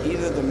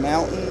the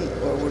mountain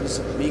or what is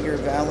it, Meager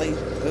Valley.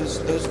 Those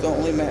are the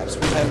only maps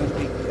we haven't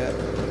beat yet.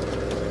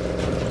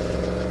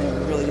 And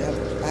we really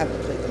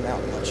haven't played the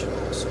mountain much at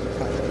all, so I'm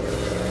kind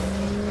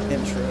of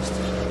interested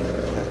in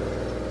that.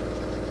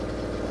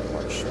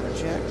 Mark Shard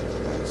Jack,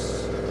 nice.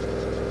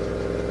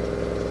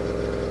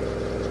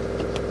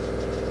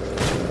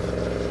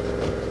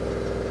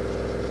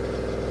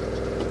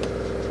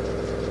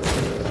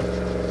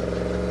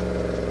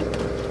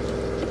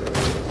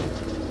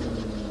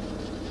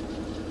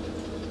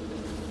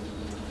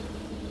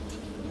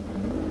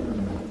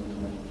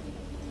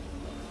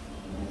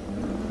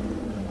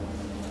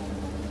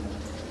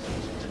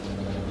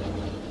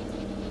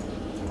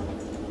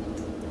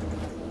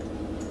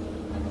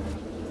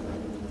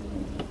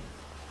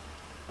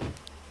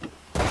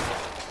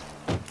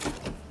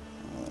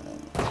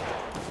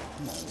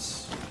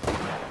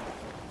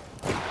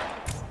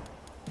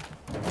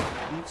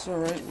 It's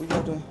alright, we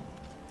gotta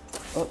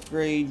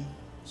upgrade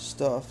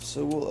stuff,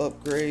 so we'll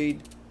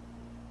upgrade,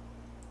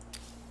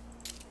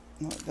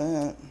 not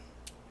that,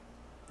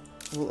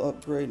 we'll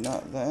upgrade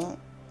not that,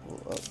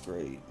 we'll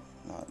upgrade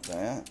not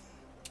that,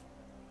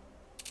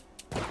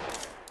 upgrade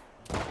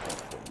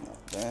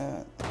not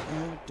that,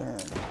 oh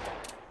darn,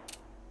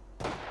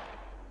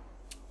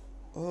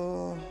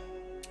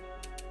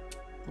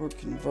 or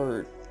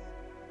convert.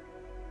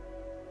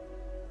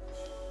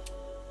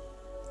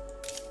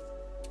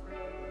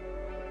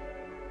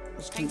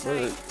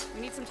 Convert.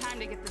 We need some time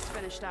to get this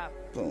finished up.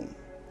 Boom.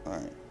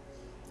 Alright.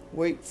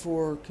 Wait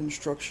for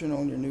construction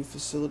on your new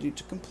facility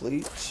to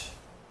complete.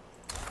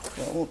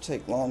 That won't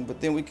take long,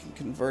 but then we can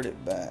convert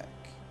it back.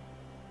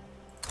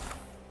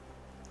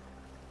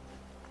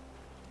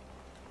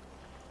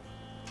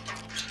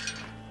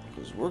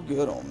 Because we're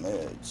good on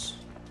meds.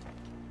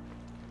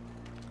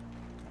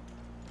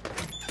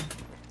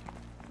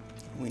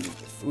 We need the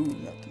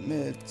food, not the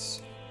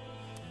meds.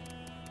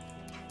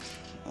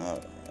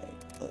 Alright.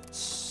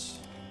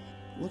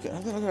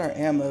 look at our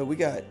ammo. We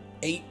got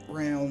 8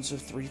 rounds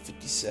of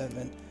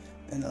 357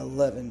 and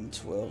 11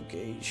 12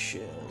 gauge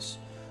shells.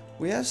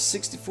 We have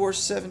 64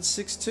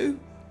 7.62,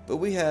 but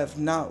we have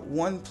not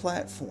one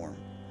platform,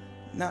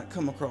 not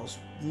come across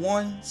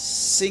one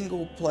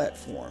single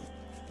platform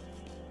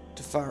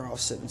to fire off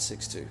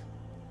 7.62.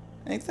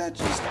 Ain't that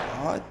just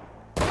odd?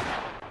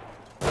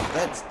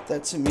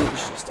 That to me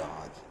is just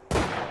odd.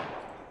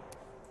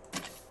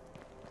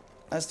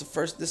 That's the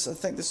first. I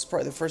think this is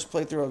probably the first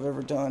playthrough I've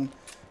ever done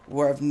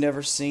where I've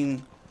never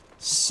seen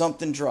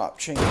something drop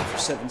chambered for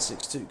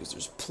 7.62, because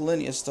there's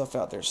plenty of stuff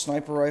out there.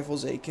 Sniper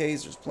rifles,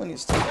 AKs, there's plenty of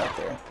stuff out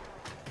there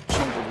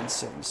chambered in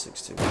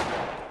 7.62.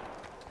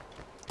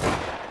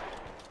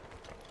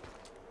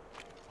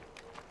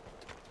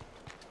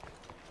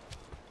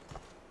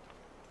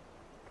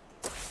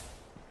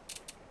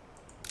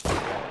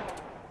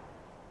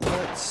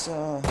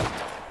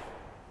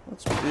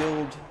 Let's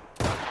build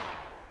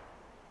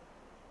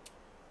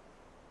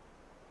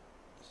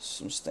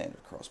some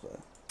standard crossbow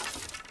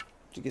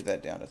to get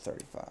that down to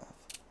 35.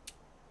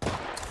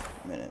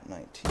 Minute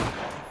 19.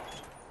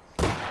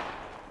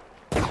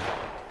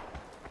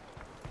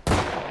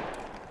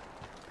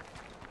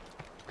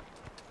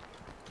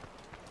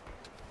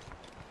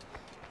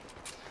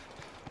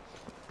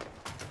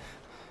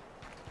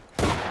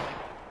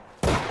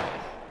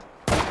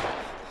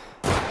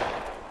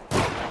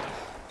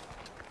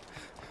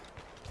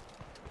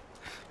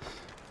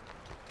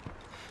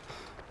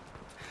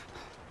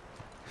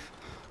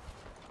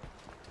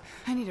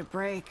 I need a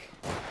break.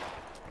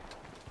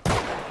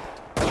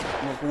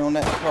 Working on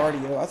that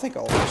cardio. I think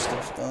all our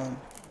stuff's done.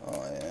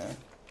 Oh yeah.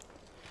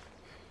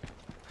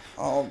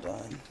 All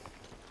done.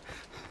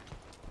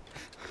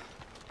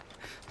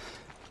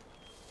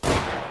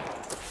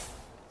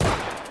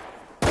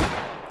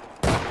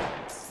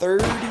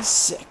 "30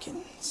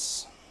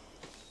 seconds.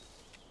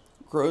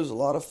 Grows a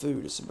lot of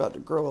food. It's about to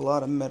grow a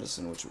lot of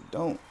medicine, which we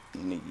don't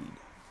need.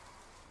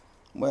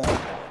 Well,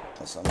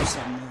 that's not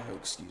something. No,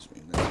 excuse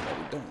me. No,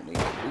 we don't need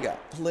it. We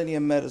got plenty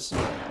of medicine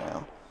right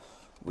now.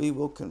 We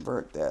will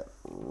convert that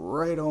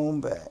right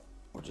on back.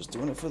 We're just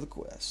doing it for the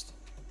quest.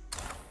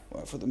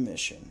 Well, for the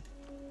mission.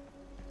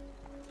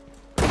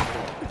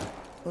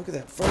 Look at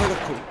that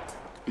vertical.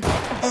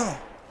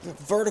 The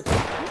vertical.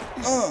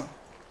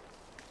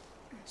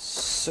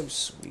 So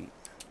sweet.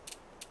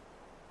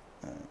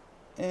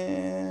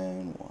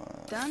 And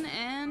one. Done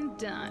and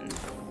done.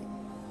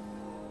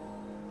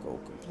 Goal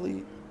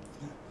complete.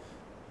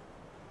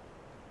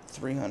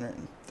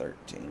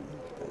 313.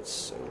 That's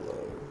so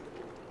low.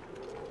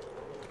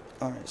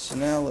 Alright, so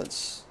now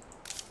let's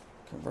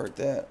convert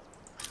that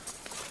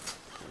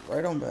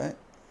right on back.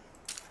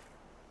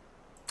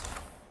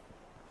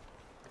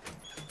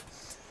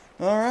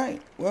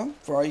 Alright, well,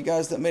 for all you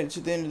guys that made it to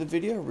the end of the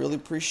video, I really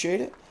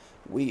appreciate it.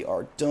 We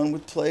are done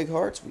with Plague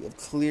Hearts. We have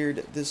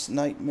cleared this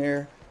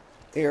nightmare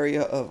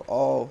area of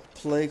all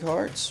Plague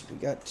Hearts. We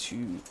got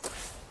to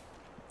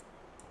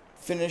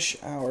finish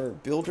our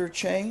builder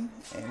chain,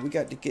 and we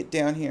got to get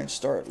down here and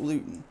start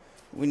looting.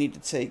 We need to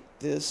take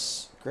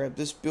this, grab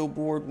this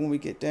billboard when we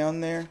get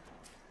down there.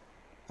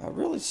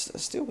 I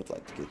still would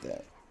like to get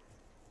that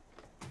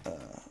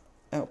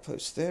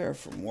outpost there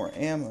for more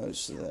ammo,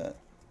 so that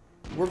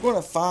we're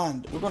gonna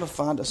find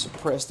a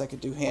suppressed that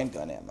could do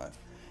handgun ammo,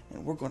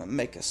 and we're gonna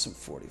make us some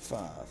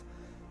 45.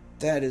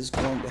 That is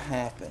going to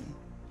happen.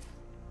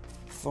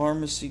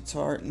 Pharmacy,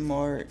 Tartan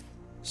Mart,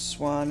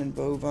 Swine and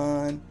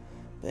Bovine,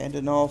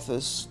 abandoned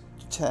office,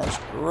 detached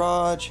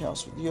garage,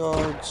 house with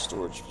yard,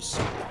 storage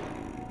facility,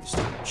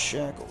 storage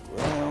shack, old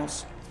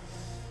warehouse,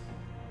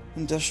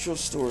 industrial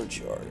storage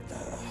yard.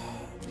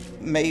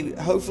 Maybe,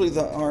 hopefully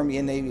the Army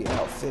and Navy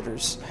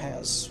Outfitters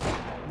has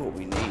what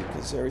we need,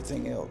 because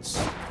everything else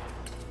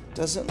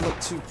doesn't look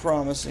too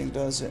promising,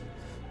 does it?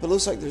 But it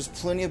looks like there's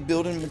plenty of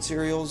building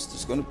materials.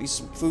 There's going to be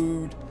some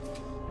food.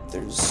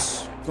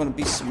 There's going to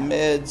be some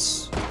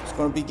meds. There's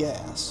going to be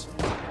gas.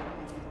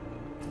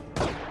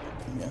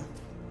 Yeah.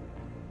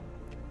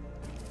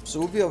 So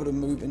we'll be able to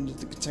move into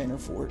the container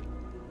fort.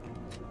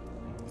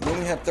 When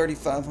we have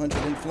 3,500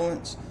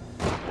 influence,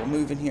 we'll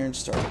move in here and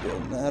start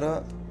building that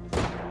up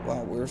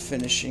while we're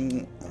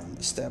finishing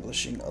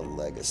establishing a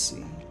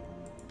legacy.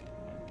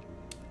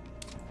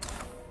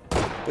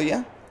 But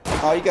yeah,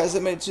 all you guys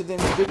that made it to the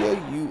end of the video,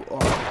 you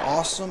are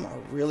awesome. I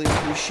really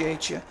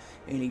appreciate you.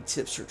 Any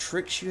tips or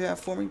tricks you have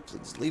for me,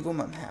 please leave them.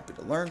 I'm happy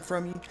to learn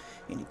from you.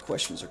 Any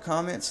questions or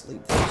comments,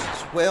 leave those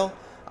as well.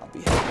 I'll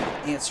be happy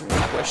to answer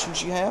any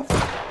questions you have.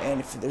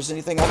 And if there's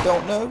anything I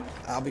don't know,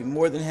 I'll be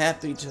more than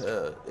happy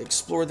to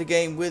explore the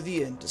game with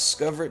you and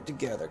discover it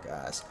together,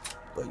 guys.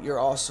 But you're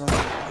awesome. I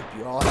hope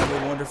you all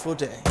have a wonderful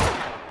day.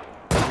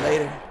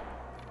 Later.